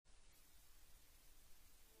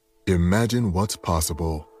Imagine what's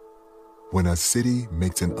possible when a city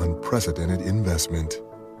makes an unprecedented investment,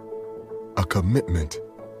 a commitment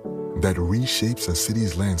that reshapes a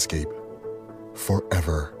city's landscape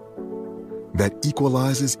forever, that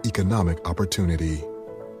equalizes economic opportunity,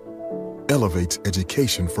 elevates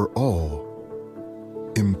education for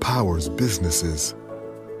all, empowers businesses,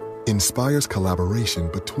 inspires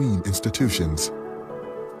collaboration between institutions,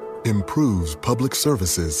 improves public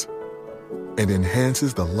services, and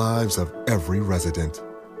enhances the lives of every resident.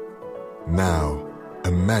 Now,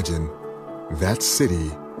 imagine that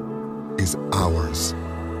city is ours.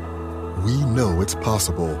 We know it's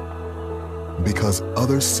possible because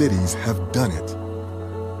other cities have done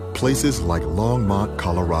it. Places like Longmont,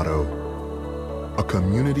 Colorado, a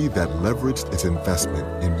community that leveraged its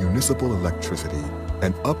investment in municipal electricity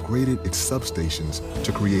and upgraded its substations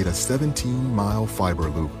to create a 17-mile fiber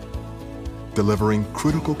loop, delivering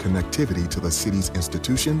critical connectivity to the city's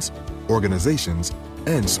institutions, organizations,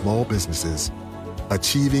 and small businesses,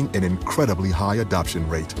 achieving an incredibly high adoption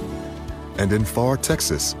rate. And in Far,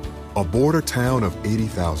 Texas, a border town of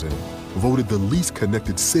 80,000, voted the least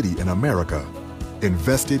connected city in America,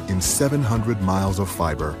 invested in 700 miles of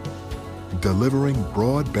fiber, delivering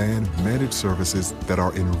broadband managed services that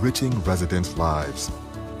are enriching residents' lives.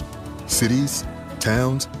 Cities,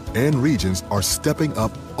 towns, and regions are stepping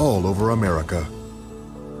up all over America.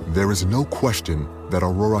 There is no question that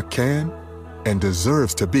Aurora can and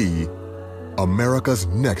deserves to be America's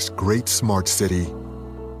next great smart city.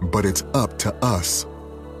 But it's up to us.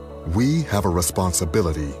 We have a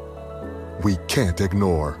responsibility we can't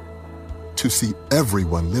ignore to see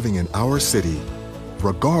everyone living in our city,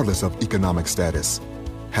 regardless of economic status,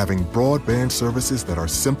 having broadband services that are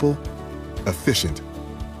simple, efficient,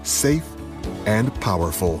 safe, and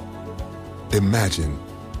powerful. Imagine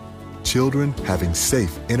children having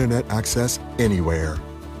safe internet access anywhere,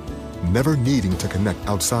 never needing to connect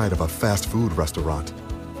outside of a fast food restaurant.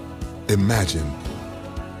 Imagine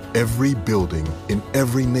every building in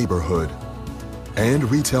every neighborhood and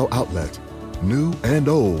retail outlet, new and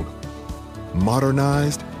old,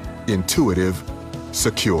 modernized, intuitive,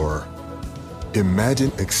 secure.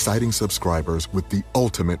 Imagine exciting subscribers with the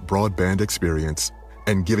ultimate broadband experience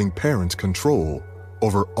and giving parents control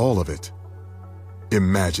over all of it.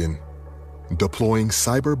 Imagine deploying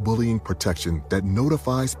cyberbullying protection that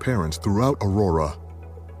notifies parents throughout Aurora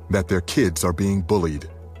that their kids are being bullied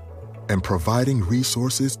and providing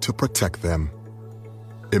resources to protect them.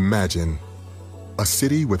 Imagine a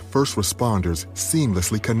city with first responders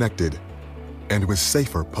seamlessly connected and with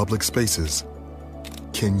safer public spaces.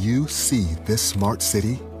 Can you see this smart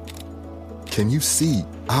city? Can you see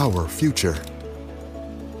our future?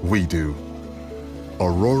 We do.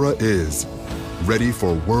 Aurora is ready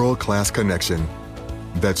for world-class connection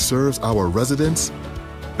that serves our residents,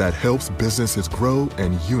 that helps businesses grow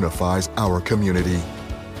and unifies our community.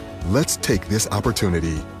 Let's take this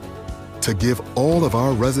opportunity to give all of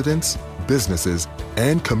our residents, businesses,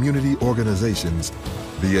 and community organizations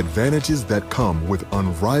the advantages that come with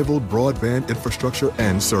unrivaled broadband infrastructure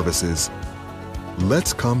and services.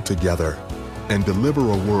 Let's come together and deliver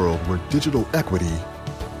a world where digital equity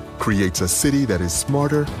creates a city that is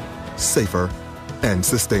smarter, safer, and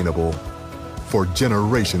sustainable for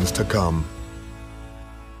generations to come.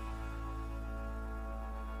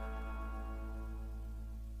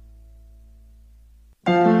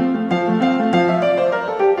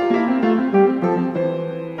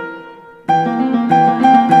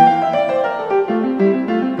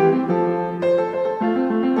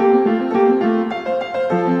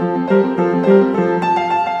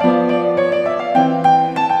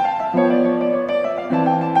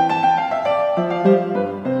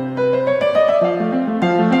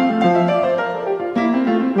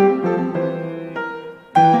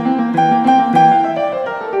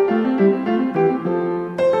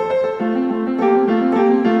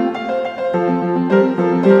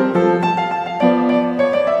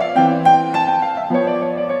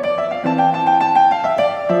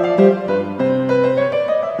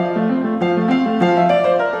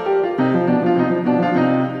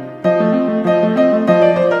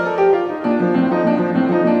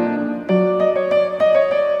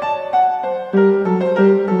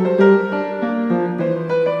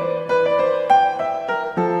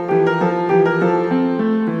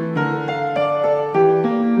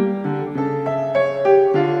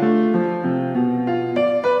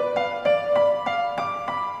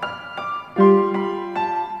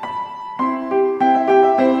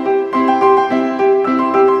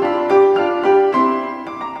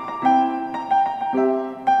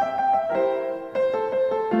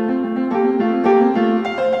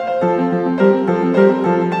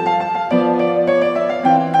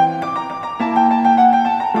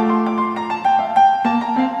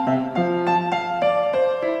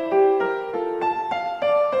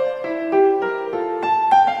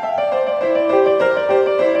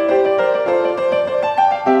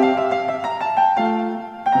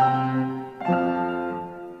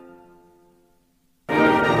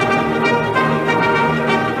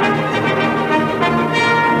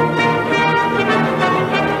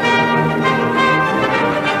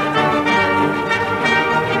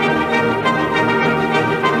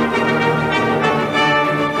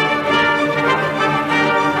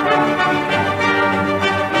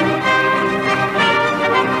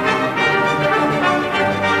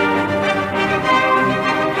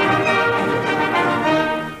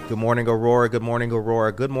 morning, Aurora. Good morning,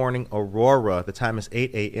 Aurora. Good morning, Aurora. The time is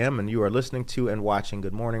 8 a.m., and you are listening to and watching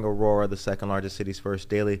Good Morning, Aurora, the second largest city's first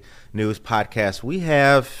daily news podcast. We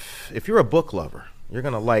have, if you're a book lover, you're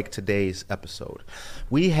going to like today's episode.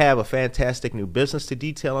 We have a fantastic new business to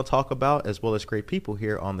detail and talk about, as well as great people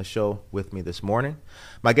here on the show with me this morning.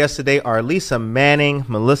 My guests today are Lisa Manning,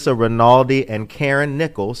 Melissa Rinaldi, and Karen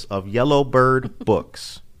Nichols of Yellowbird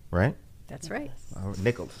Books, right? That's right.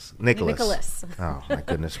 Nicholas. Oh, my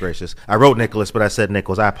goodness gracious. I wrote Nicholas, but I said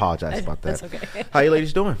Nichols. I apologize about that. That's okay. How you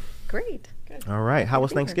ladies doing? Great. Good. All right. How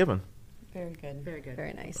was Thanksgiving? Very good. Very good.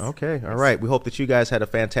 Very nice. Okay. All right. We hope that you guys had a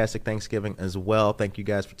fantastic Thanksgiving as well. Thank you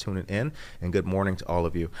guys for tuning in, and good morning to all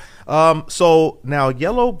of you. So now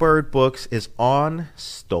Yellowbird Books is on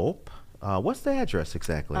Stope. What's the address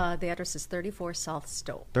exactly? The address is 34 South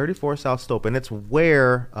Stope. 34 South Stope. And it's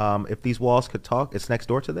where, if these walls could talk, it's next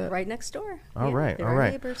door to that? Right next door. All right. They're all our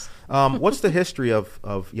right. neighbors. What's the history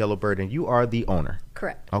of Yellowbird? And you are the owner.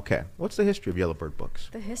 Correct. Okay. What's the history of Yellowbird Books?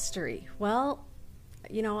 The history. Well,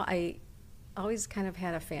 you know, I always kind of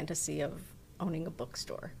had a fantasy of owning a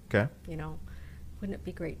bookstore. Okay. You know, wouldn't it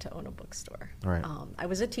be great to own a bookstore? All right. I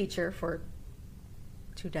was a teacher for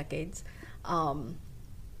 2 decades.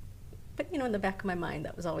 But, you know, in the back of my mind,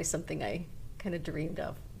 that was always something I kind of dreamed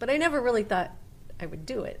of. But I never really thought I would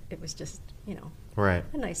do it. It was just, you know, right.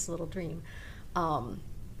 a nice little dream.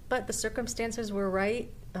 But the circumstances were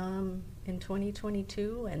right in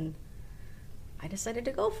 2022, and I decided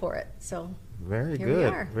to go for it. So very here good. we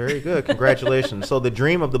are. Very good. Congratulations. So the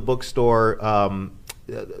dream of the bookstore,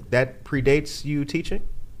 that predates you teaching?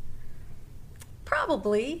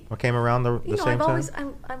 Probably. Or came around the same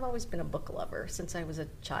time? I've always been a book lover since I was a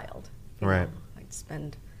child. You right. know, I'd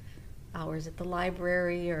spend hours at the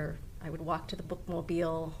library, or I would walk to the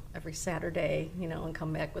bookmobile every Saturday, you know, and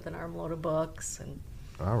come back with an armload of books. And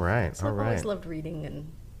all right. so all I've right. always loved reading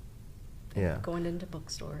and yeah. going into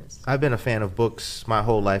bookstores. I've been a fan of books my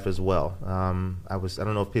whole life as well. I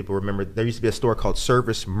don't know if people remember, there used to be a store called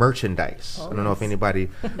Service Merchandise. Oh, I don't know if yes. anybody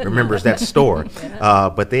remembers that store.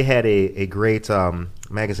 Yeah. But they had a great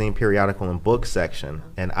magazine, periodical, and book section.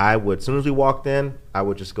 And I would, as soon as we walked in, I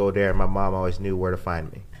would just go there, and my mom always knew where to find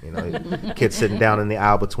me. You know, kids sitting down in the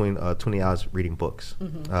aisle between 20 hours reading books.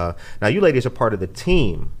 Mm-hmm. Now, you ladies are part of the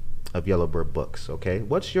team of Yellowbird Books. Okay,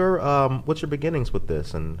 what's your beginnings with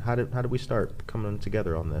this, and how did we start coming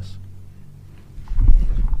together on this?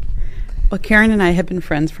 Well, Karen and I have been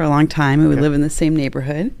friends for a long time, and we live in the same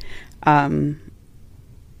neighborhood. I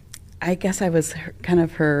guess I was kind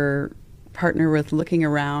of her partner with looking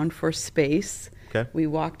around for space. Okay. We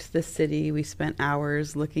walked the city. We spent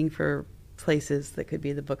hours looking for places that could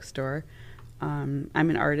be the bookstore. I'm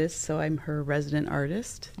an artist, so I'm her resident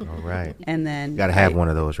artist. All right. And then Got to have one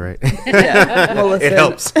of those, right? Yeah, Melissa, It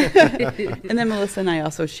helps. And then Melissa and I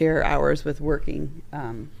also share hours with working,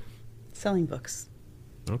 selling books.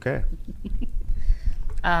 Okay.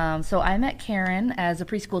 So I met Karen as a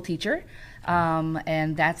preschool teacher,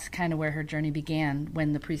 and that's kind of where her journey began.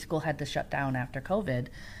 When the preschool had to shut down after COVID,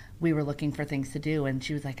 we were looking for things to do, and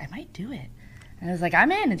she was like, I might do it. And I was like,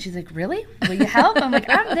 I'm in. And she's like, really? Will you help? I'm like,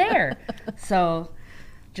 I'm there. So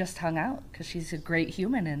just hung out because she's a great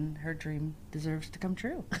human, and her dream deserves to come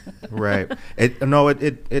true. Right.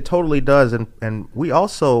 It totally does. And we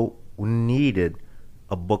also needed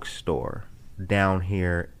a bookstore down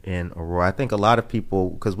here in Aurora. I think a lot of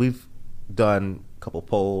people, because we've done a couple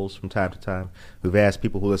polls from time to time, we've asked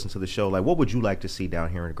people who listen to the show, like, what would you like to see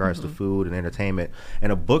down here in regards to food and entertainment?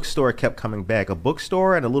 And a bookstore kept coming back. A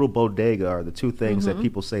bookstore and a little bodega are the two things that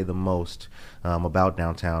people say the most about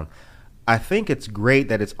downtown. I think it's great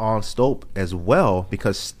that it's on Stope as well,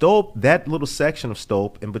 because Stope, that little section of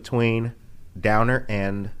Stope in between Downer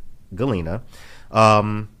and Galena,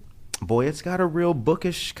 boy, it's got a real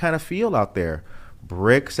bookish kind of feel out there.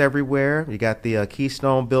 Bricks everywhere. You got the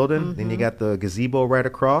Keystone building. Then you got the gazebo right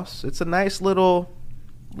across. It's a nice little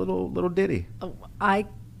ditty.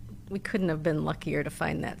 We couldn't have been luckier to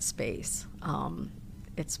find that space.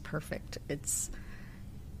 It's perfect.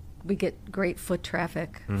 We get great foot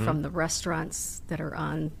traffic from the restaurants that are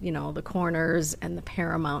on, you know, the corners, and the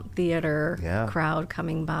Paramount Theater crowd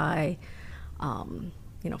coming by.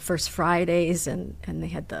 You know, First Fridays, and they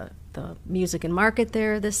had the music and market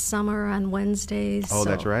there this summer on Wednesdays. Oh, so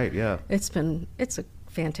that's right, yeah. It's a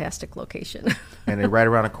fantastic location. And they're right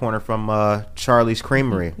around the corner from Charlie's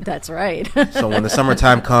Creamery. That's right. So when the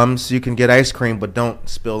summertime comes, you can get ice cream, but don't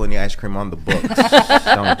spill any ice cream on the books.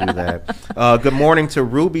 Don't do that. Good morning to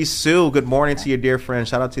Ruby Sue. Good morning to your dear friend.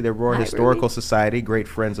 Shout out to the Aurora Historical Society, great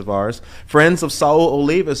friends of ours. Friends of Saul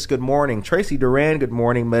Olivas, good morning. Tracy Duran, good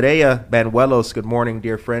morning. Maria Banuelos, good morning,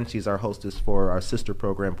 dear friend. She's our hostess for our sister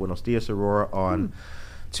program, Buenos Dias Aurora, on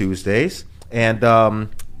Tuesdays. And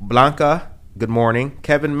Blanca, good morning.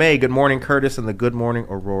 Kevin May, good morning, Curtis, and the Good Morning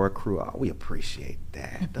Aurora crew. Oh, we appreciate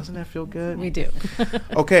that. Doesn't that feel good? We do.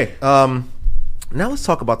 Okay, now let's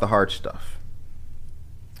talk about the hard stuff.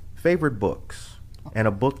 Favorite books, and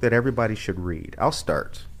a book that everybody should read. I'll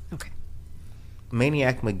start. Okay.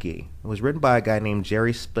 Maniac McGee. It was written by a guy named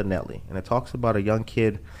Jerry Spinelli, and it talks about a young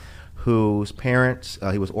kid whose parents,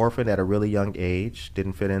 he was orphaned at a really young age,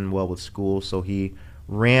 didn't fit in well with school, so he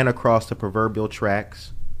ran across the proverbial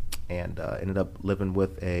tracks and ended up living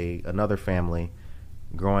with another family,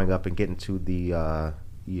 growing up and getting to the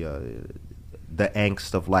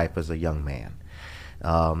angst of life as a young man.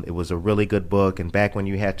 It was a really good book, and back when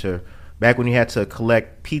you had to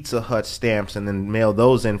collect Pizza Hut stamps and then mail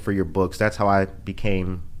those in for your books, that's how I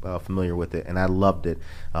became familiar with it, and I loved it.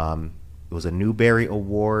 It was a Newbery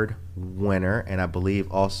Award winner, and I believe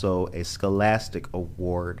also a Scholastic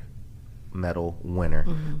Award medal winner,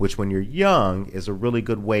 which when you're young is a really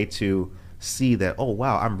good way to see that, oh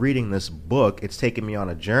wow, I'm reading this book, it's taking me on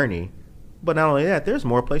a journey. But not only that, there's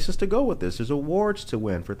more places to go with this. There's awards to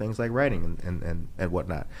win for things like writing and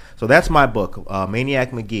whatnot. So that's my book,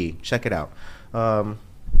 Maniac McGee. Check it out.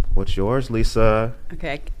 What's yours, Lisa?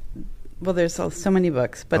 Okay. Well, there's so many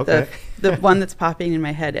books, but Okay. the one that's popping in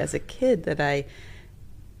my head as a kid that I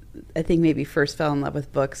think maybe first fell in love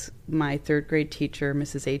with books, my third grade teacher,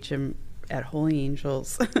 Mrs. H.M. at Holy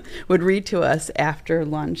Angels, would read to us after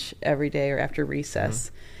lunch every day or after recess.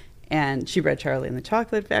 And she read Charlie and the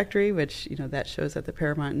Chocolate Factory, which, that shows at the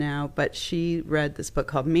Paramount now. But she read this book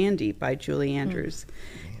called Mandy by Julie Andrews.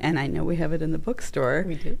 And I know we have it in the bookstore.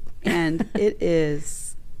 We do. And it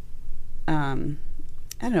is, I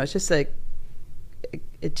don't know, it's just like,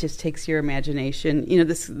 it just takes your imagination.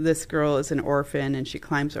 This girl is an orphan, and she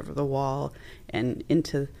climbs over the wall and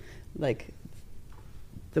into, like,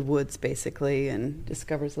 the woods, basically, and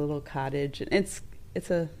discovers a little cottage. And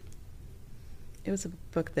it was a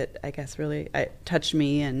book that I guess really touched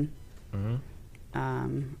me, and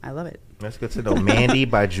I love it. That's good to know. Mandy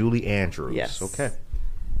by Julie Andrews. Yes.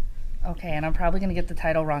 Okay, and I'm probably going to get the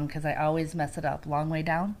title wrong because I always mess it up. Long Way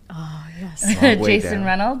Down. Oh, yes. Long Way Jason Down.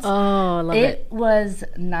 Reynolds. Oh, I love it. It was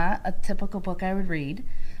not a typical book I would read,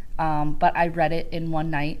 but I read it in one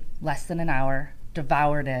night, less than an hour,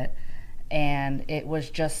 devoured it, and it was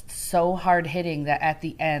just so hard-hitting that at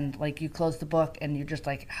the end, like, you closed the book and you just,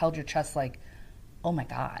 like, held your chest like, oh, my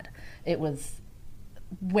God. It was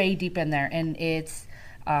way deep in there, and it's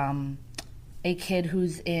a kid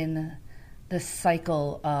who's in the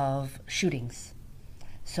cycle of shootings.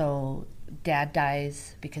 So dad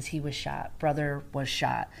dies because he was shot, brother was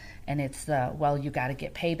shot, and it's you got to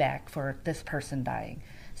get payback for this person dying.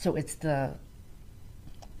 So it's the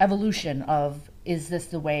evolution of, is this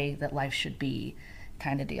the way that life should be,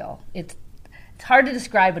 kind of deal. It's hard to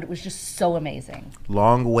describe, but it was just so amazing.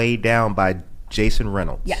 Long Way Down by Jason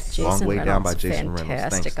Reynolds. Yes. Long Jason Way Reynolds, Down by Jason Reynolds.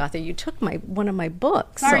 fantastic Thanks. author. You took one of my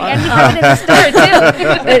books. Sorry, so and we have it in the store,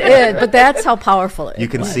 too. it is, but that's how powerful it You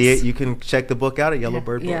can was. see it. You can check the book out at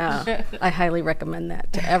Yellowbird Books. Yeah, I highly recommend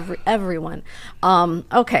that to everyone.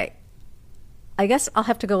 Okay, I guess I'll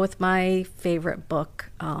have to go with my favorite book,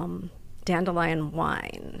 Dandelion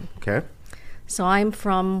Wine. Okay. So I'm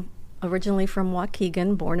originally from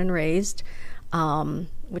Waukegan, born and raised,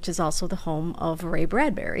 which is also the home of Ray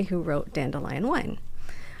Bradbury, who wrote Dandelion Wine.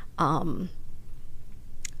 I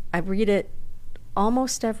read it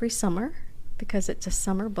almost every summer because it's a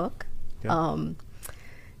summer book. Yeah.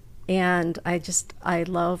 And I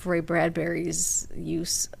love Ray Bradbury's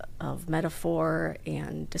use of metaphor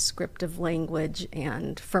and descriptive language.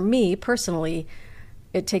 And for me personally,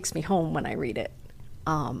 it takes me home when I read it.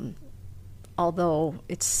 Although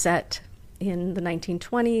it's set in the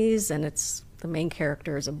 1920s and the main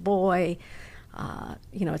character is a boy,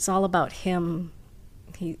 it's all about him.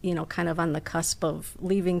 He, kind of on the cusp of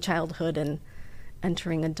leaving childhood and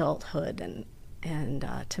entering adulthood.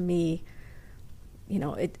 And to me,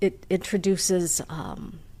 it introduces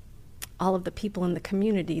all of the people in the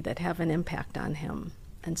community that have an impact on him.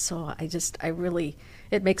 And so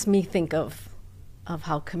it makes me think of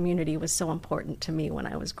how community was so important to me when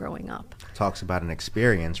I was growing up. Talks about an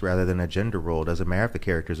experience rather than a gender role. Doesn't matter if the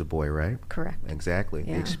character's a boy, right? Correct. Exactly.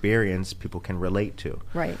 Yeah. The experience people can relate to.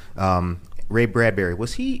 Right. Ray Bradbury,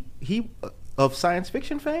 was he of science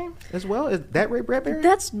fiction fame as well? Is that Ray Bradbury?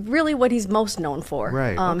 That's really what he's most known for.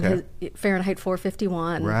 Right, okay. Fahrenheit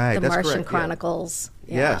 451, Right, The that's Martian correct, yeah. Chronicles.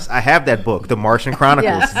 Yeah. Yes, I have that book, The Martian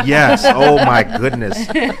Chronicles. Yes. Yes. Oh my goodness,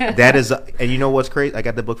 that is. And you know what's crazy? I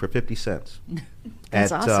got the book for 50 cents.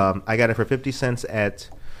 That's awesome. I got it for 50 cents at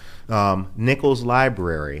Nichols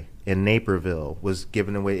Library in Naperville. Was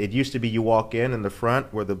given away. It used to be you walk in the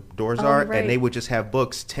front where the doors are, right. and they would just have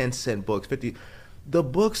books, 10-cent books, 50. The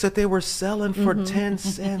books that they were selling for 10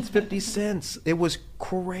 cents, 50 cents. It was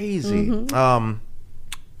crazy.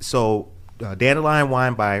 So Dandelion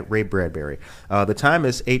Wine by Ray Bradbury. The time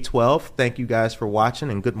is 8:12. Thank you guys for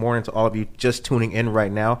watching, and good morning to all of you just tuning in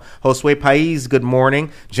right now. Josue Pais, good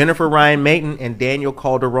morning. Jennifer Ryan Mayton and Daniel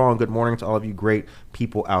Calderon, good morning to all of you great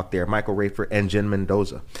people out there. Michael Rayford and Jen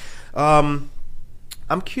Mendoza.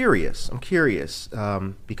 I'm curious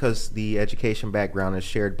because the education background is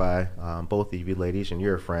shared by both of you ladies, and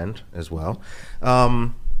you're a friend as well.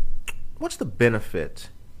 What's the benefit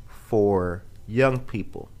for young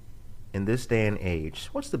people in this day and age?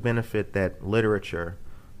 What's the benefit that literature,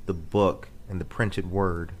 the book, and the printed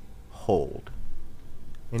word hold,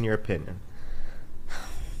 in your opinion?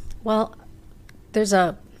 Well, there's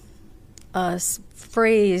a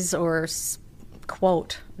phrase or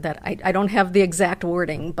quote that I don't have the exact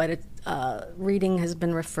wording, but reading has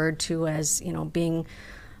been referred to as, being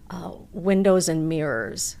windows and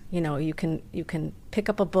mirrors. You can pick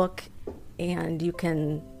up a book and you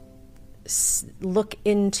can look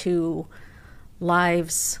into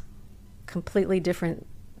lives completely different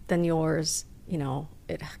than yours.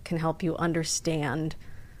 It can help you understand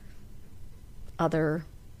other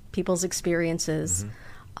people's experiences.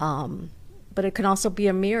 But it can also be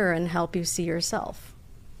a mirror and help you see yourself.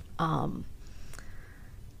 I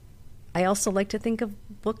also like to think of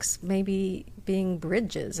books maybe being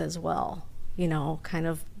bridges as well, kind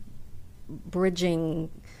of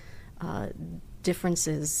bridging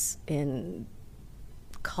differences in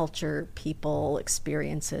culture, people,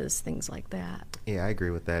 experiences, things like that. Yeah, I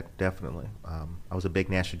agree with that, definitely. I was a big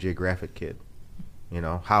National Geographic kid.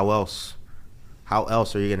 How else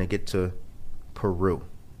are you going to get to Peru?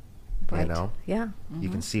 Right. Yeah. You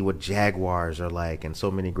can see what jaguars are like and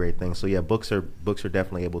so many great things. So yeah, books are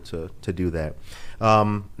definitely able to do that.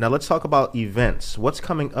 Now let's talk about events. What's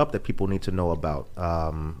coming up that people need to know about?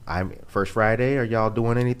 I'm First Friday. Are y'all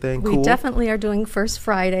doing anything cool? We definitely are doing First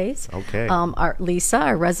Fridays. Okay. Lisa,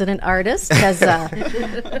 our resident artist, has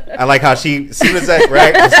I like how she soon as that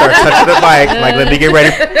right start touching the mic, like let me get ready.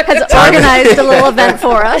 Has organized a little event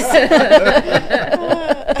for us.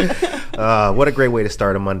 What a great way to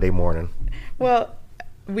start a Monday morning. Well,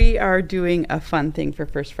 we are doing a fun thing for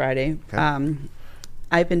First Friday. Okay.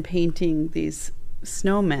 I've been painting these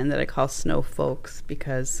snowmen that I call snow folks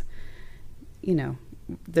because, they're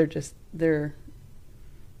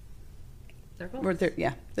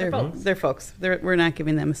folks. They're folks. We're not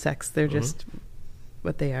giving them a sex. They're just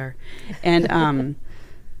what they are. And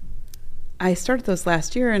I started those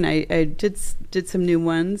last year, and I did some new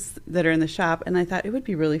ones that are in the shop, and I thought it would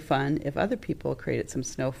be really fun if other people created some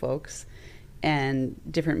snow folks and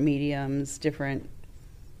different mediums, different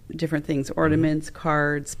things, ornaments,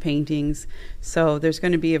 cards, paintings. So there's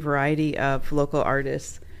going to be a variety of local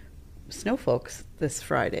artists, snow folks, this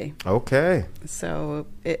Friday. Okay. So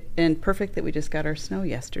and perfect that we just got our snow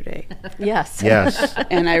yesterday. Yes. Yes.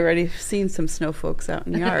 And I already seen some snow folks out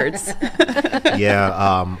in yards.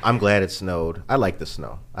 Yeah, I'm glad it snowed. I like the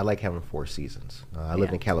snow. I like having 4 seasons. I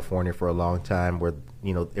lived in California for a long time where,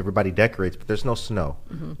 everybody decorates, but there's no snow.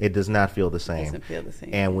 It does not feel the same. Doesn't feel the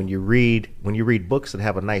same. And when you read books that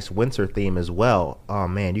have a nice winter theme as well, oh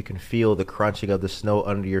man, you can feel the crunching of the snow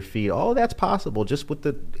under your feet. Oh, that's possible just with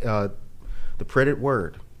the printed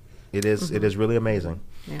word. It is really amazing.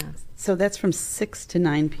 Yeah. So that's from 6 to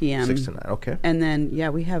 9 p.m. 6 to 9, okay. And then,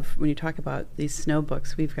 we have, when you talk about these snow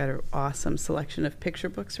books, we've got an awesome selection of picture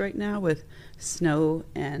books right now with snow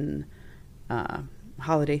and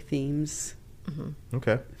holiday themes.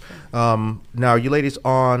 Okay. Now, are you ladies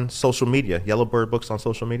on social media? Yellowbird Books on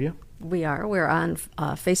social media? We are. We're on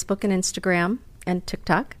Facebook and Instagram and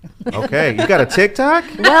TikTok. Okay. You got a TikTok?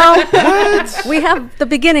 Well, we have the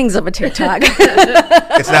beginnings of a TikTok.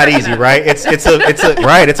 It's not easy, right? It's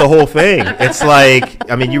a whole thing. It's like,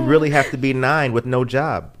 you really have to be 9 with no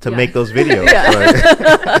job to make those videos.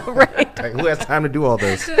 Yeah. Right. Like, who has time to do all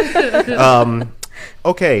this?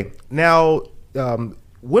 Okay. Now,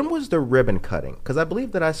 when was the ribbon cutting? Because I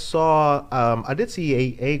believe that I saw, I did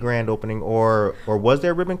see a grand opening, or was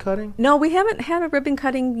there ribbon cutting? No, we haven't had a ribbon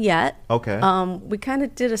cutting yet. Okay. We kind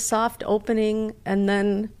of did a soft opening, and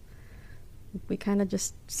then we kind of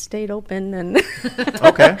just stayed open. And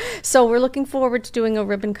Okay. so we're looking forward to doing a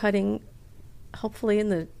ribbon cutting, hopefully in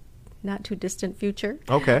the not too distant future.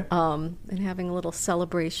 Okay. And having a little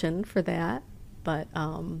celebration for that. But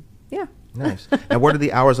yeah. Nice. And what are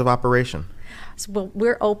the hours of operation? So, well,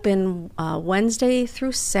 we're open Wednesday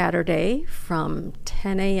through Saturday from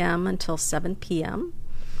 10 a.m. until 7 p.m.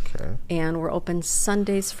 Okay. And we're open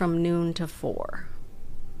Sundays from noon to 4.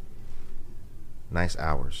 Nice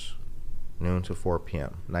hours. Noon to 4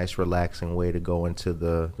 p.m. Nice relaxing way to go into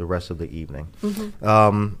the rest of the evening.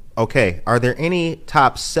 Okay. Are there any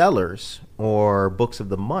top sellers or books of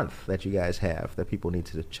the month that you guys have that people need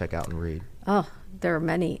to check out and read? Oh, there are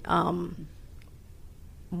many.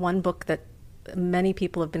 One book that many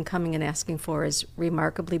people have been coming and asking for is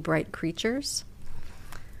Remarkably Bright Creatures.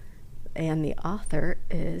 And the author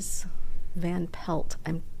is Van Pelt.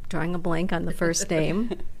 I'm drawing a blank on the first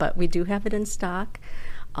name, but we do have it in stock.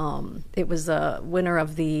 It was a winner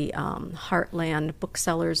of the Heartland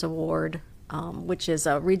Booksellers Award, which is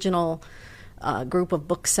a regional group of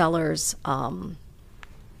booksellers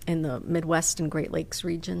in the Midwest and Great Lakes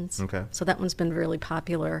regions. Okay. So that one's been really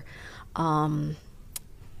popular.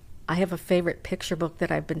 I have a favorite picture book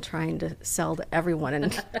that I've been trying to sell to everyone,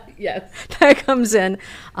 and Yes. that comes in.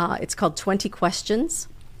 It's called 20 Questions.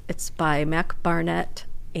 It's by Mac Barnett,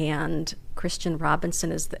 and Christian Robinson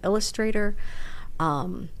is the illustrator.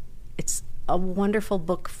 It's a wonderful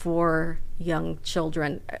book for young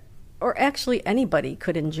children, or actually anybody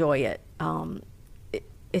could enjoy it.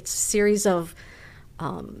 It's a series of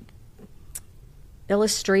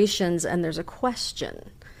illustrations, and there's a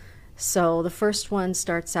question. So the first one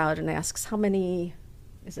starts out and asks how many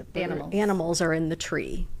animals are in the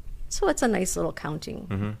tree. So it's a nice little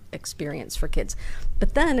counting experience for kids.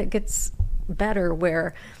 But then it gets better,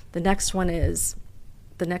 where the next one is,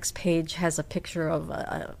 the next page has a picture of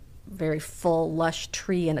a very full, lush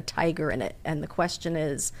tree and a tiger in it. And the question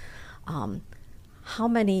is, how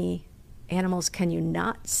many animals can you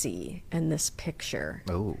not see in this picture?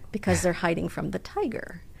 Oh. Because they're hiding from the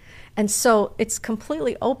tiger. And so it's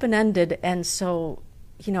completely open-ended, and so,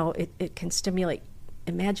 it can stimulate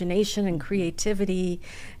imagination and creativity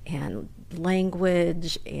and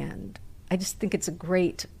language, and I just think it's a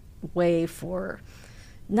great way for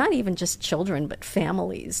not even just children, but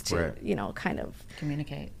families to, Right. kind of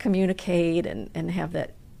Communicate and have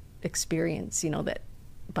that experience, that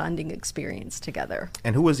bonding experience together.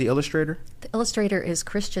 And who was the illustrator? The illustrator is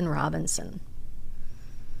Christian Robinson.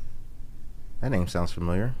 That name sounds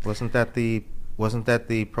familiar. Wasn't that the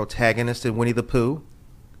protagonist in Winnie the Pooh?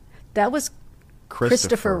 That was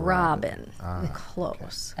Christopher Robin. Ah,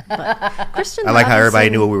 Close. But Christian I like how everybody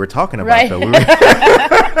Robinson, knew what we were talking about, Right.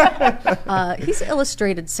 though. he's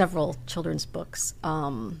illustrated several children's books.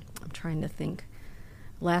 I'm trying to think.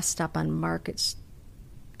 Last Stop on Market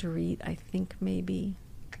Street, I think maybe.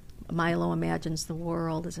 Milo Imagines the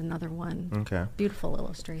World is another one. Okay. Beautiful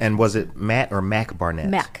illustration. And was it Matt or Mac Barnett?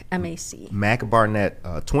 Mac, M-A-C. Mac Barnett,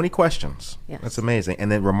 20 Questions. Yes. That's amazing. And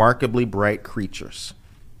then Remarkably Bright Creatures.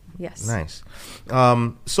 Yes. Nice.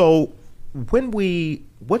 So what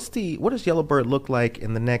does Yellowbird look like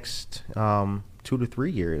in the next 2 to 3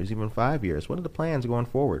 years, even 5 years? What are the plans going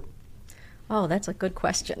forward? Oh, that's a good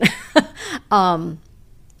question.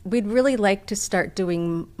 We'd really like to start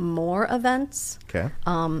doing more events. Okay.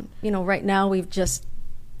 Right now we've just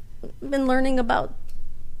been learning about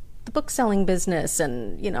the book selling business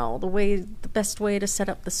and, the best way to set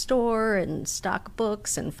up the store and stock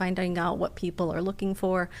books and finding out what people are looking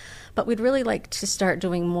for. But we'd really like to start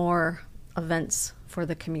doing more events for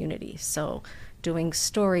the community. So doing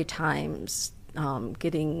story times,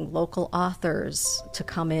 getting local authors to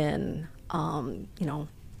come in,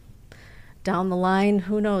 down the line,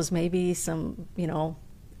 who knows, maybe some,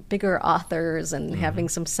 bigger authors and having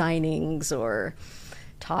some signings or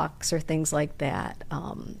talks or things like that.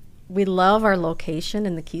 We love our location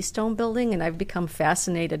in the Keystone Building, and I've become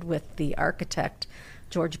fascinated with the architect,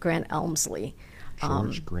 George Grant Elmsley.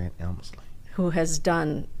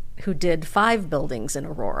 Who did 5 buildings in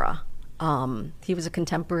Aurora. He was a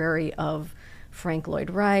contemporary of Frank Lloyd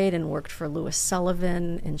Wright and worked for Louis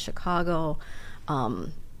Sullivan in Chicago.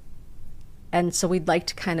 And so we'd like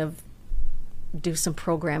to kind of do some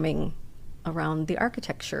programming around the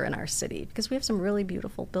architecture in our city because we have some really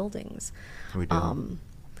beautiful buildings. We do.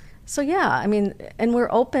 So yeah, and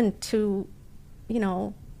we're open to,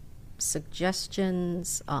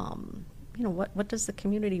 suggestions. What does the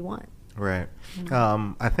community want? Right.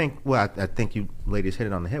 I think you ladies hit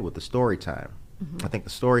it on the head with the story time. I think the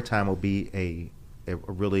story time will be a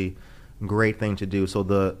really great thing to do. So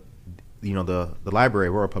the library,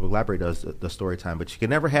 Aurora Public Library, does the story time, but you can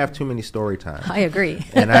never have too many story times. I agree.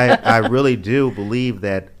 And I really do believe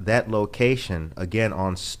that location, again,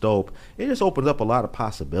 on Stope, it just opens up a lot of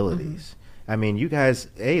possibilities. I mean, you guys,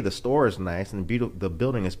 the store is nice and the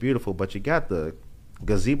building is beautiful, but you got the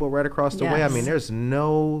gazebo right across the way. I mean, there's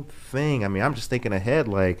no thing. I mean, I'm just thinking ahead,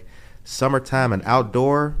 like summertime and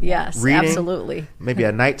outdoor reading. Absolutely. Maybe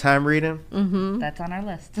a nighttime reading. That's on our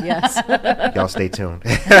list. Yes. Y'all stay tuned.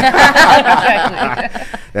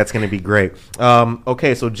 That's going to be great.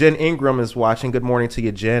 Okay, so Jen Ingram is watching. Good morning to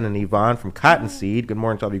you, Jen, and Yvonne from Cottonseed. Good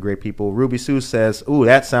morning to all you great people. Ruby Sue says, ooh,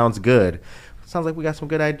 that sounds good. Sounds like we got some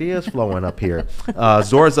good ideas flowing up here.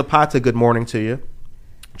 Zora Zapata, good morning to you.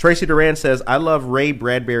 Tracy Duran says, I love Ray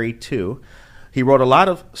Bradbury too. He wrote a lot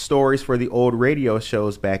of stories for the old radio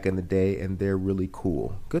shows back in the day, and they're really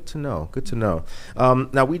cool. Good to know. Good to know.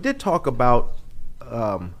 Now, we did talk about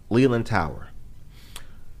Leland Tower.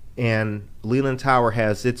 And Leland Tower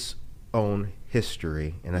has its own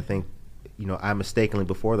history. And I think, I mistakenly,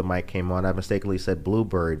 before the mic came on, I mistakenly said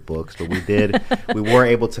Bluebird books. But we were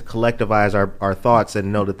able to collectivize our thoughts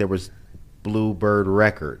and know that there was Bluebird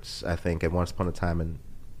Records, I think, at once upon a time in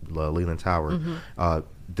Leland Tower.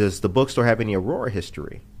 Does the bookstore have any Aurora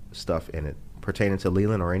history stuff in it pertaining to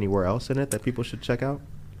Leland or anywhere else in it that people should check out?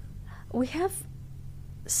 We have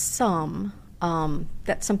some.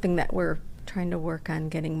 That's something that we're trying to work on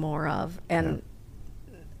getting more of. And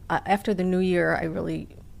after the new year, I really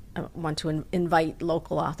want to invite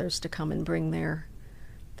local authors to come and bring their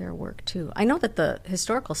work too. I know that the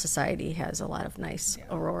Historical Society has a lot of nice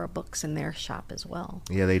Aurora books in their shop as well.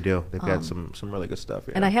 Yeah, they do. They've got some really good stuff.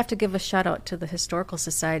 Yeah. And I have to give a shout out to the Historical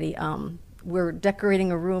Society. We're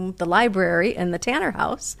decorating a room, the library in the Tanner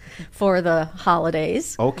House, for the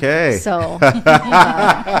holidays. Okay. So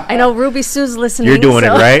I know Ruby Sue's listening. You're doing it,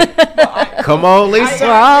 right? Come on, Lisa.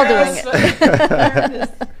 We're all doing it.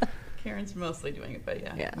 Karen's mostly doing it, but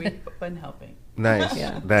we've been helping. Nice.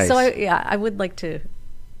 Nice. So I would like to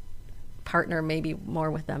partner maybe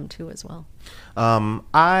more with them too as well.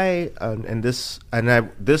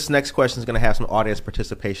 This next question is going to have some audience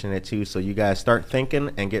participation in it too. So you guys start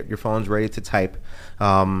thinking and get your phones ready to type.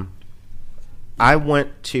 I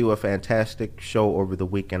went to a fantastic show over the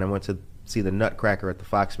weekend. I went to see the Nutcracker at the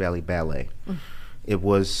Fox Valley Ballet. It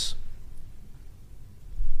was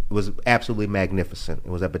absolutely magnificent. It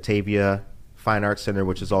was at Batavia Fine Arts Center,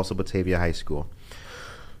 which is also Batavia High School.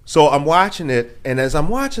 So I'm watching it, and as I'm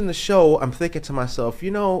watching the show, I'm thinking to myself,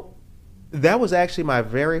 that was actually my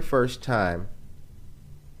very first time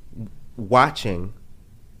watching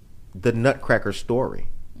the Nutcracker story.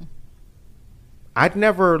 I'd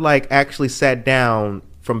never actually sat down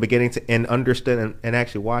from beginning to end, understood, and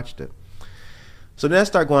actually watched it. So then I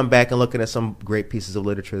start going back and looking at some great pieces of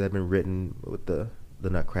literature that have been written with the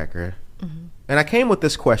Nutcracker. And I came with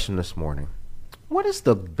this question this morning. What is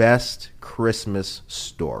the best Christmas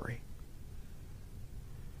story?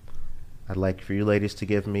 I'd like for you ladies to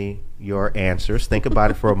give me your answers. Think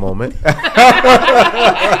about it for a moment.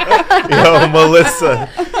 Melissa,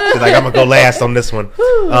 she's like, I'm going to go last on this one.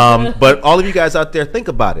 But all of you guys out there, think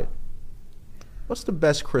about it. What's the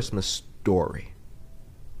best Christmas story?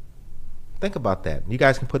 Think about that. You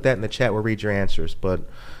guys can put that in the chat. We'll read your answers. But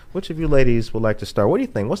which of you ladies would like to start? What do you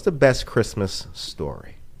think? What's the best Christmas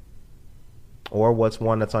story? Or what's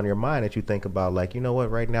one that's on your mind that you think about, right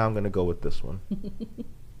now I'm going to go with this one?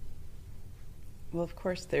 Well, of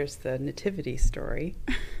course, there's the nativity story.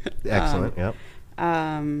 Excellent, yep.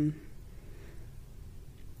 I'm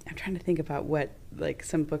trying to think about what,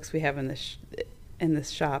 some books we have in this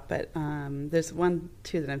shop, but there's one,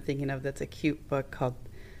 too, that I'm thinking of that's a cute book called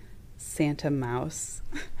Santa Mouse.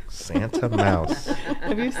 Santa Mouse.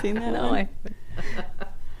 Have you seen that? No,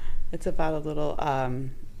 It's about a little...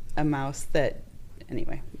 a mouse that,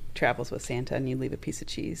 travels with Santa, and you leave a piece of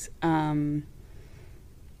cheese. I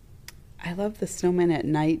love the snowman at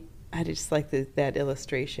night. I just like that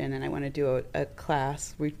illustration, and I want to do a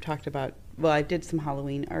class. We've talked about, I did some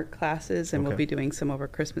Halloween art classes, and we'll be doing some over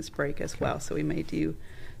Christmas break as well, so we may do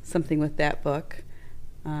something with that book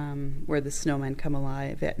where the snowmen come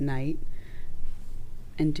alive at night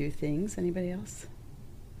and do things. Anybody else?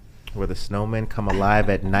 Where the snowmen come alive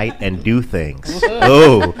at night and do things.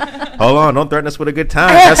 Oh, hold on. Don't threaten us with a good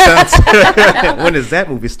time. That sounds... When does that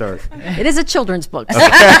movie start? It is a children's book.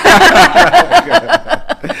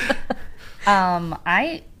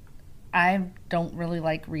 I don't really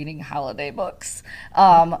like reading holiday books.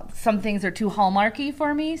 Some things are too hallmarky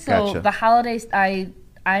for me. So Gotcha. the holidays, I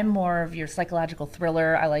I'm more of your psychological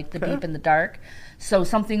thriller. I like the deep in the dark. So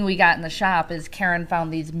something we got in the shop is Karen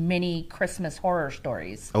found these mini Christmas horror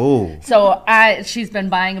stories. Oh. So she's been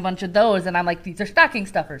buying a bunch of those, and I'm like, these are stocking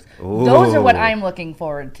stuffers. Ooh. Those are what I'm looking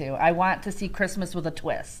forward to. I want to see Christmas with a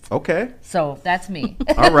twist. Okay. So that's me.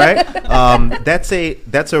 All right. That's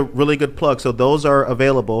a really good plug. So those are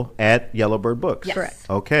available at Yellowbird Books. Yes. Correct.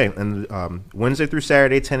 Okay. And Wednesday through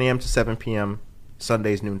Saturday, 10 a.m. to 7 p.m.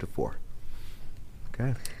 Sundays, noon to 4.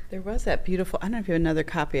 Okay. There was that beautiful, I don't know if you have another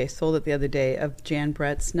copy, I sold it the other day, of Jan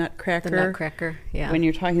Brett's Nutcracker. The Nutcracker, yeah. When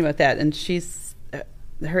you're talking about that, and she's,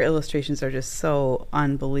 her illustrations are just so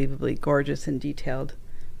unbelievably gorgeous and detailed.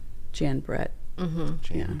 Jan Brett. Mm-hmm.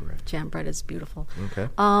 Jan Brett is beautiful. Okay.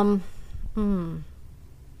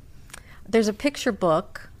 There's a picture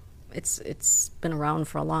book. It's been around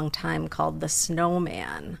for a long time called The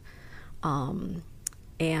Snowman, and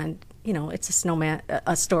it's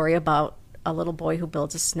a story about a little boy who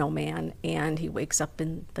builds a snowman, and he wakes up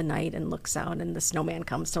in the night and looks out, and the snowman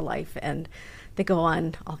comes to life, and they go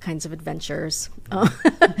on all kinds of adventures.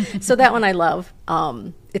 So that one I love.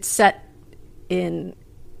 It's set in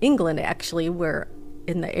England, actually, where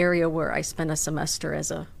in the area where I spent a semester as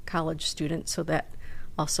a college student, so that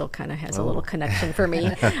also kind of has a little connection for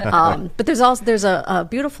me. But there's a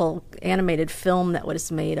beautiful animated film that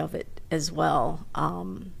was made of it as well.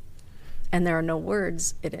 And there are no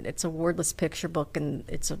words in it. It's a wordless picture book, and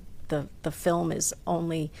the film is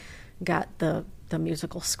only got the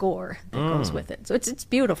musical score that goes with it. So it's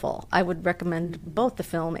beautiful. I would recommend both the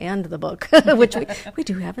film and the book, which we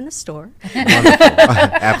do have in the store.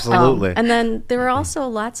 Absolutely. And then there are also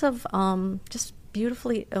lots of just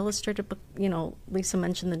beautifully illustrated book. Lisa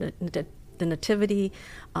mentioned the Nativity,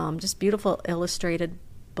 just beautiful illustrated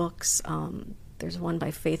books. There's one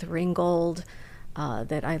by Faith Ringgold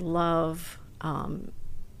that I love.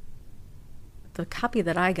 The copy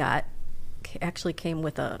that I got actually came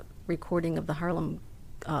with a recording of the Harlem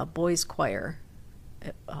Boys Choir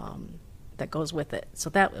that goes with it. So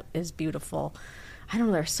that is beautiful. I don't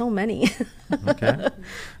know, there are so many. Okay.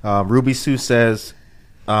 Ruby Sue says,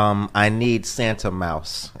 I need Santa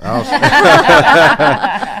Mouse.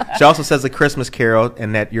 She also says A Christmas Carol,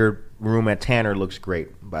 and that your room at Tanner looks great,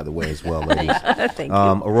 by the way, as well, ladies. Thank you.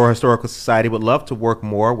 Aurora Historical Society would love to work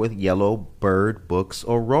more with Yellowbird Books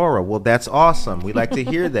Aurora. Well, that's awesome. We like to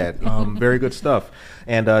hear that. Very good stuff.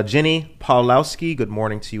 And Jenny Paulowski, good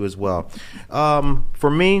morning to you as well. For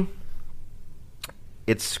me,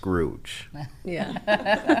 it's Scrooge. Yeah.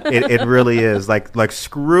 It really is. Like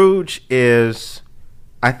Scrooge is...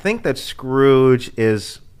 I think that Scrooge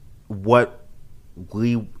is what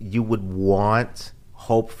you would want,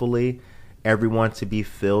 hopefully, everyone to be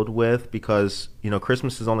filled with, because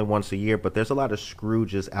Christmas is only once a year, but there's a lot of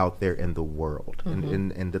Scrooges out there in the world.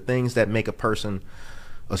 Mm-hmm. And the things that make a person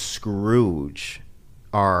a Scrooge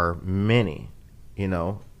are many.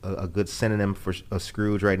 A good synonym for a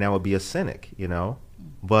Scrooge right now would be a cynic.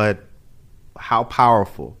 But how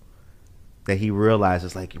powerful that he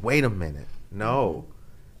realizes, like, wait a minute, no,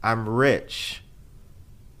 I'm rich,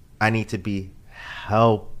 I need to be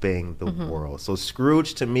helping the world. So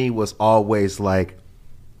Scrooge to me was always like,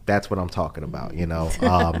 that's what I'm talking about, and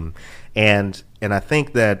I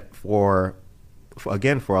think that for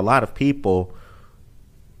a lot of people,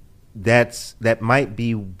 that might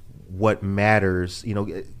be what matters.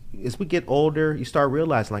 As we get older, you start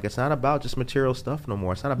realizing, like, it's not about just material stuff no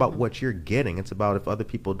more. It's not about what you're getting. It's about if other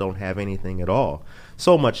people don't have anything at all.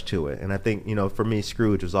 So much to it. And I think, for me,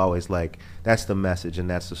 Scrooge was always like, that's the message and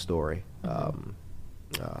that's the story. And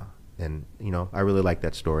I really like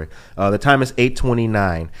that story. The time is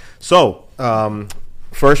 8:29. So,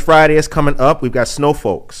 First Friday is coming up. We've got Snow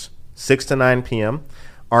Folks, 6 to 9 p.m.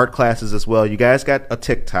 Art classes as well. You guys got a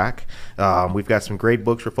TikTok. We've got some great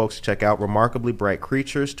books for folks to check out. Remarkably Bright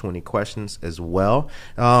Creatures, 20 questions as well.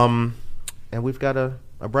 And we've got a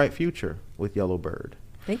bright future with Yellowbird.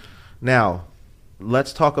 Thank you. Now,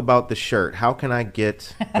 let's talk about the shirt. How can I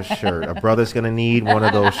get a shirt? A brother's going to need one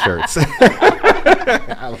of those shirts.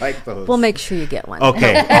 I like those. We'll make sure you get one.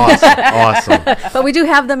 Okay, awesome. But we do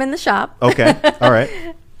have them in the shop. Okay, all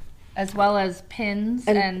right. As well as pins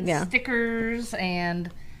and stickers and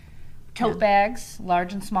tote bags,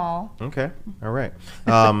 large and small. Okay, all right.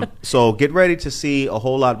 So get ready to see a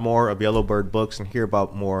whole lot more of Yellowbird Books and hear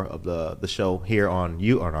about more of the show here on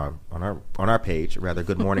our page. Rather,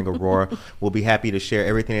 Good Morning Aurora. We'll be happy to share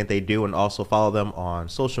everything that they do, and also follow them on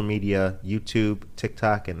social media, YouTube,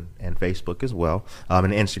 TikTok, and Facebook as well,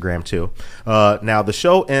 and Instagram too. Now the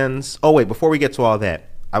show ends. Oh wait, before we get to all that,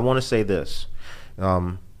 I want to say this.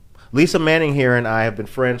 Lisa Manning here and I have been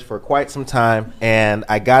friends for quite some time, and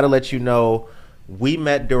I got to let you know we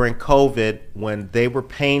met during COVID when they were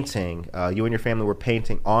painting. You and your family were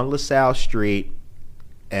painting on LaSalle Street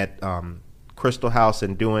at Crystal House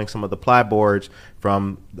and doing some of the plyboards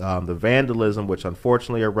from the vandalism, which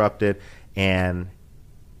unfortunately erupted. And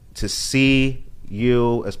to see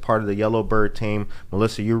you as part of the Yellowbird team,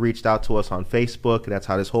 Melissa, you reached out to us on Facebook. That's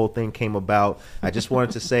how this whole thing came about. I just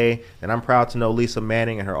wanted to say that I'm proud to know Lisa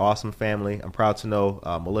Manning and her awesome family. I'm proud to know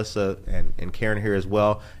Melissa and Karen here as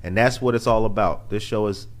well. And that's what it's all about. This show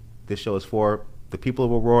is for the people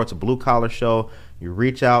of Aurora. It's a blue collar show. You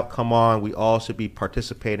reach out, come on. We all should be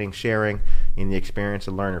participating, sharing in the experience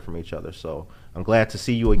and learning from each other. So I'm glad to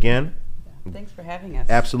see you again. Thanks for having us.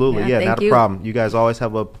 Absolutely. Yeah, not a you. problem. You guys always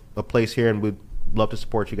have a place here, and we'd love to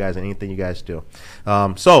support you guys in anything you guys do.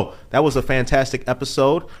 So that was a fantastic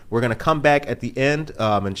episode. We're going to come back at the end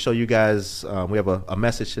and show you guys. We have a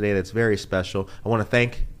message today that's very special. I want to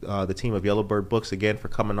thank the team of Yellowbird Books again for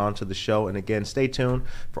coming on to the show. And again, stay tuned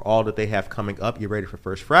for all that they have coming up. You're ready for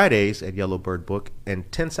First Fridays at Yellowbird Book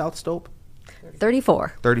and 10 South Stope?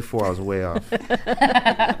 34. 34. I was way off.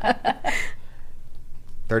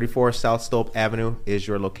 34 South Stope Avenue is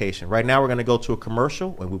your location. Right now, we're going to go to a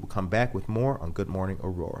commercial, and we will come back with more on Good Morning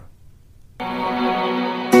Aurora.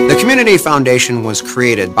 The Community Foundation was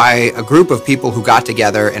created by a group of people who got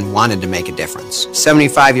together and wanted to make a difference.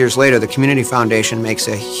 75 years later, the Community Foundation makes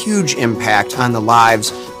a huge impact on the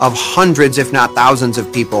lives of hundreds, if not thousands,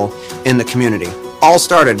 of people in the community. All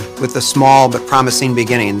started with the small but promising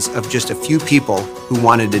beginnings of just a few people who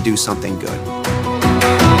wanted to do something good.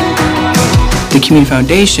 The Community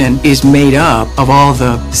Foundation is made up of all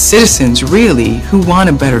the citizens, really, who want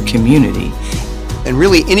a better community. And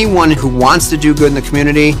really, anyone who wants to do good in the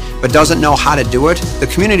community but doesn't know how to do it, the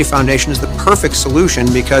Community Foundation is the perfect solution,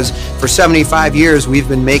 because for 75 years we've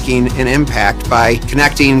been making an impact by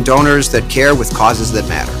connecting donors that care with causes that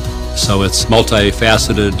matter. So it's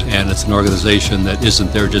multifaceted, and it's an organization that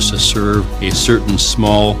isn't there just to serve a certain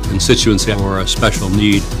small constituency or a special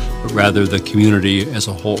need, but rather the community as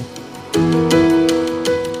a whole.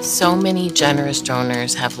 So many generous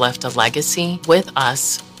donors have left a legacy with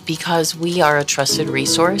us because we are a trusted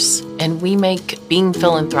resource, and we make being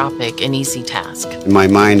philanthropic an easy task. In my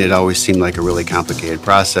mind, it always seemed like a really complicated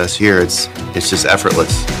process. Here, it's just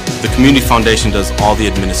effortless. The Community Foundation does all the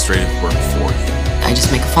administrative work for you. I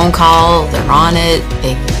just make a phone call, they're on it,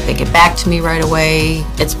 they get back to me right away.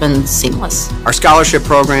 It's been seamless. Our scholarship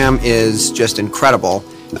program is just incredible.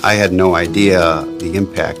 I had no idea the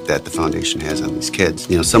impact that the foundation has on these kids.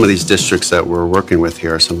 You know, some of these districts that we're working with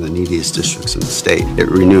here are some of the neediest districts in the state. It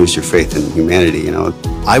renews your faith in humanity, you know.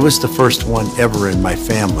 I was the first one ever in my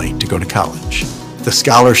family to go to college. The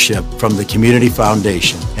scholarship from the Community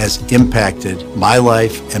Foundation has impacted my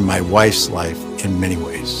life and my wife's life in many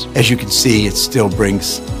ways. As you can see, it still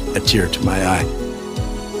brings a tear to my eye.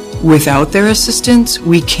 Without their assistance,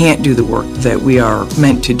 we can't do the work that we are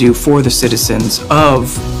meant to do for the citizens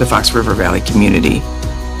of the Fox River Valley community.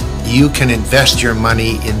 You can invest your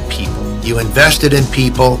money in people. You invest it in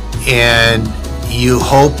people, and you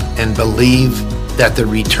hope and believe that the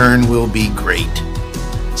return will be great.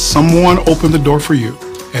 Someone opened the door for you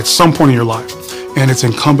at some point in your life, and it's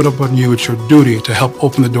incumbent upon you, it's your duty to help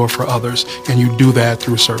open the door for others, and you do that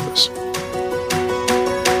through service.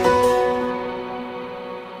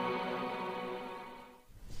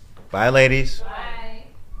 Bye, ladies. Bye.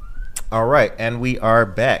 All right, and we are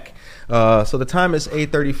back. So the time is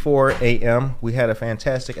 8:34 a.m. We had a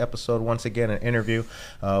fantastic episode, once again, an interview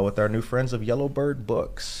with our new friends of Yellowbird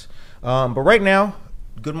Books. But right now,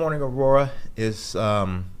 Good Morning Aurora is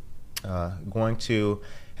going to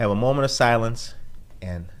have a moment of silence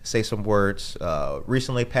and say some words.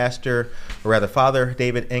 Recently, Father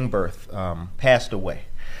David Engberth passed away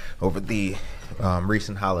over the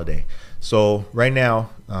recent holiday. So right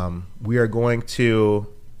now, we are going to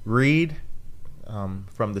read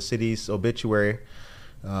from the city's obituary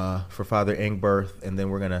for Father Engberth, and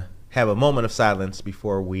then we're going to have a moment of silence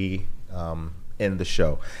before we end the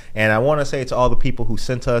show. And I want to say to all the people who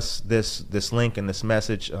sent us this link and this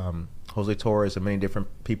message, Jose Torres and many different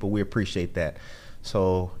people, we appreciate that.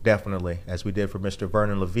 So definitely, as we did for Mr.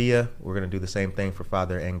 Vernon Lavia, we're going to do the same thing for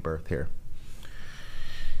Father Engberth here.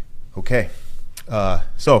 Okay.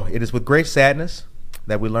 So it is with great sadness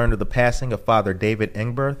that we learned of the passing of Father David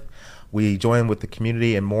Engberth. We join with the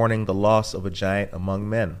community in mourning the loss of a giant among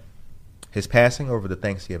men. His passing over the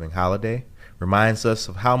Thanksgiving holiday reminds us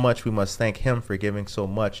of how much we must thank him for giving so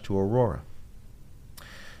much to Aurora.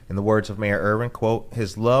 In the words of Mayor Irvin, quote,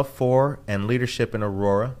 "His love for and leadership in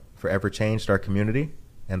Aurora forever changed our community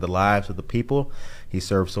and the lives of the people he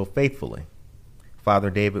served so faithfully. Father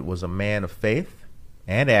David was a man of faith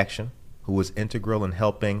and action who who was integral in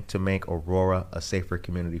helping to make Aurora a safer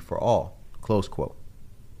community for all, close quote.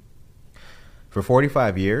 For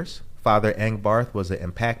 45 years, Father Engbarth was an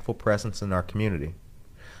impactful presence in our community.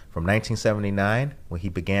 From 1979, when he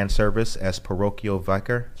began service as parochial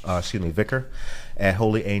vicar at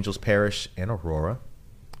Holy Angels Parish in Aurora,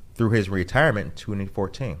 through his retirement in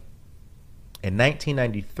 2014. In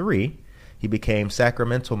 1993, he became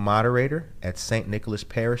sacramental moderator at St. Nicholas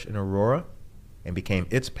Parish in Aurora and became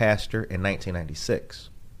its pastor in 1996.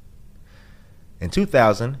 In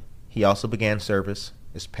 2000, he also began service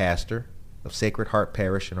as pastor of Sacred Heart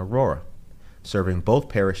Parish in Aurora, serving both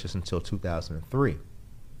parishes until 2003.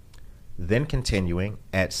 Then continuing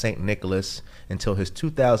at St. Nicholas until his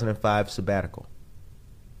 2005 sabbatical.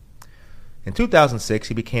 In 2006,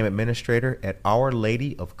 he became administrator at Our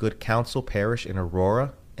Lady of Good Counsel Parish in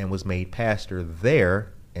Aurora and was made pastor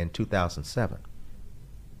there in 2007.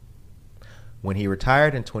 When he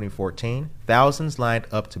retired in 2014, thousands lined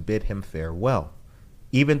up to bid him farewell.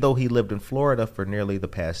 Even though he lived in Florida for nearly the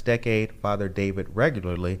past decade, Father David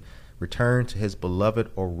regularly returned to his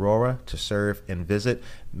beloved Aurora to serve and visit.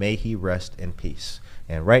 May he rest in peace.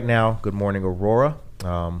 And right now, good morning, Aurora.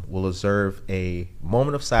 We'll observe a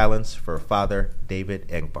moment of silence for Father David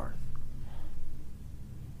Engbarth.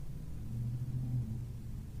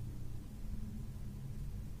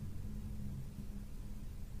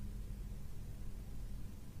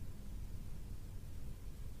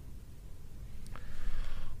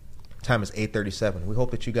 Time is 8:37. We hope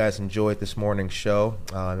that you guys enjoyed this morning's show.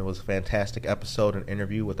 It was a fantastic episode and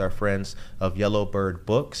interview with our friends of Yellowbird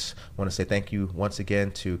Books. I want to say thank you once again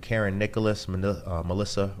to Karen Nicholas,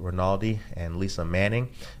 Melissa Rinaldi, and Lisa Manning.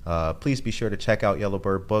 Please be sure to check out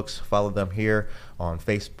Yellowbird Books. Follow them here on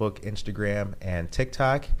Facebook, Instagram, and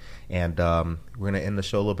TikTok. And we're going to end the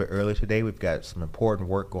show a little bit early today. We've got some important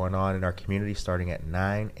work going on in our community starting at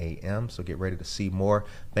 9 a.m., so get ready to see more.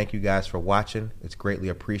 Thank you guys for watching. It's greatly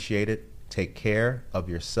appreciated. Take care of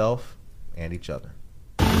yourself and each other.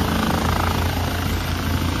 Rise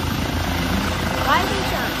and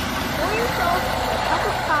shine. Pour yourself a cup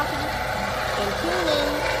of coffee and tune in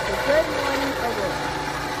to Good Morning Aurora.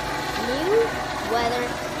 News, weather,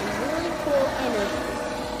 and really cool interviews.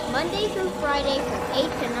 Monday through Friday from 8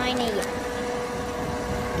 to 9 a.m.